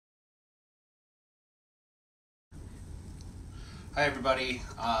Hi everybody,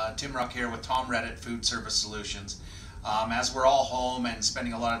 Tim Ruck here with Tom Redditt Food Service Solutions. As we're all home and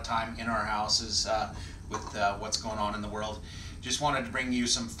spending a lot of time in our houses with what's going on in the world, just wanted to bring you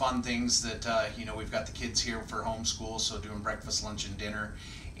some fun things that, we've got the kids here for homeschool, so doing breakfast, lunch, and dinner.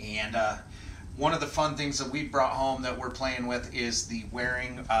 And one of the fun things that we brought home that we're playing with is the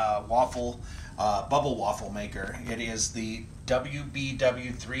Waring Waffle Bubble Waffle Maker. It is the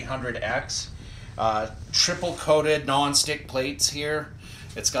WBW300X. Triple coated non-stick plates here.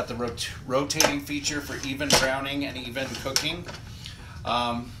 It's got the rotating feature for even browning and even cooking.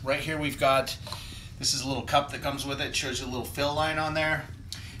 Right here we've got, this is a little cup that comes with it. It shows you a little fill line on there.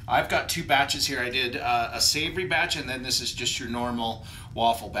 I've got two batches here. I did a savory batch, and then this is just your normal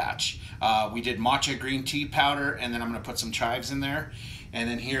waffle batch. We did matcha green tea powder, and then I'm going to put some chives in there. And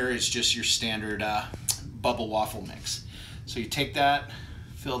then here is just your standard bubble waffle mix. So you take that,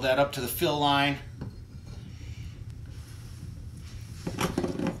 fill that up to the fill line,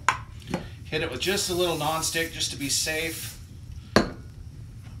 hit it with just a little non-stick just to be safe,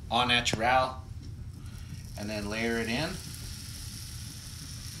 au naturel, and then layer it in.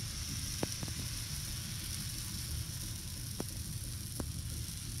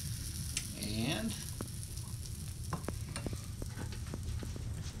 And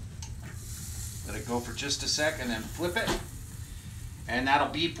let it go for just a sec and then flip it. And that'll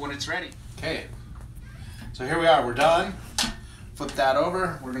beep when it's ready. Okay, so here we are, we're done. Flip that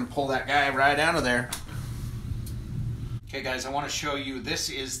over. We're gonna pull that guy right out of there. Okay guys, I wanna show you, this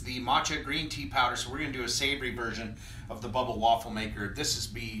is the matcha green tea powder. So we're gonna do a savory version of the bubble waffle maker.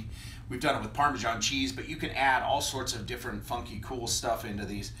 We've done it with Parmesan cheese, but you can add all sorts of different funky, cool stuff into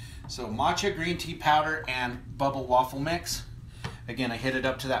these. So matcha green tea powder and bubble waffle mix. Again, I hit it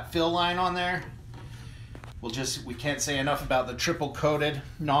up to that fill line on there. We can't say enough about the triple coated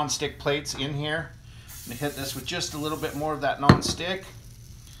non-stick plates in here. I'm gonna hit this with just a little bit more of that non-stick.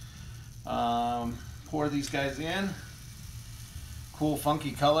 Pour these guys in. Cool funky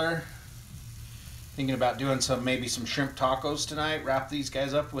color. Thinking about doing maybe some shrimp tacos tonight. Wrap these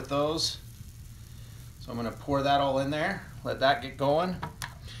guys up with those. So I'm gonna pour that all in there. Let that get going.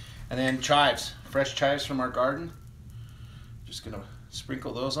 And then chives, fresh chives from our garden. Just gonna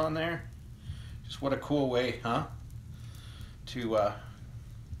sprinkle those on there. Just what a cool way, huh? To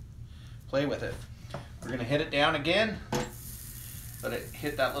play with it. We're gonna hit it down again. Let it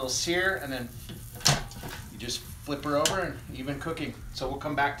hit that little sear, and then you just flip her over and even cooking. So we'll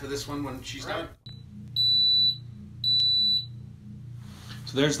come back to this one when she's done.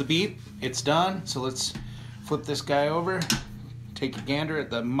 So there's the beep, it's done. So let's flip this guy over. Take a gander at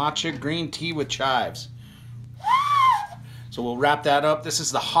the matcha green tea with chives. So we'll wrap that up. This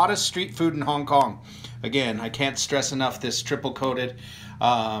is the hottest street food in Hong Kong. Again, I can't stress enough this triple coated,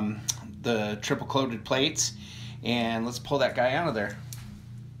 the triple coated plates. And let's pull that guy out of there.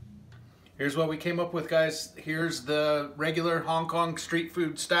 Here's what we came up with, guys. Here's the regular Hong Kong street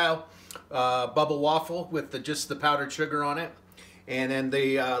food style bubble waffle with just the powdered sugar on it. And then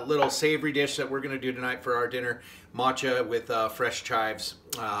the little savory dish that we're gonna do tonight for our dinner, matcha with fresh chives,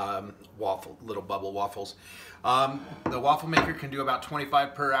 little bubble waffles. The waffle maker can do about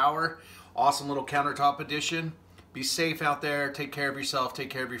 25 per hour. Awesome little countertop addition. Be safe out there, take care of yourself, take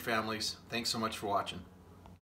care of your families. Thanks so much for watching.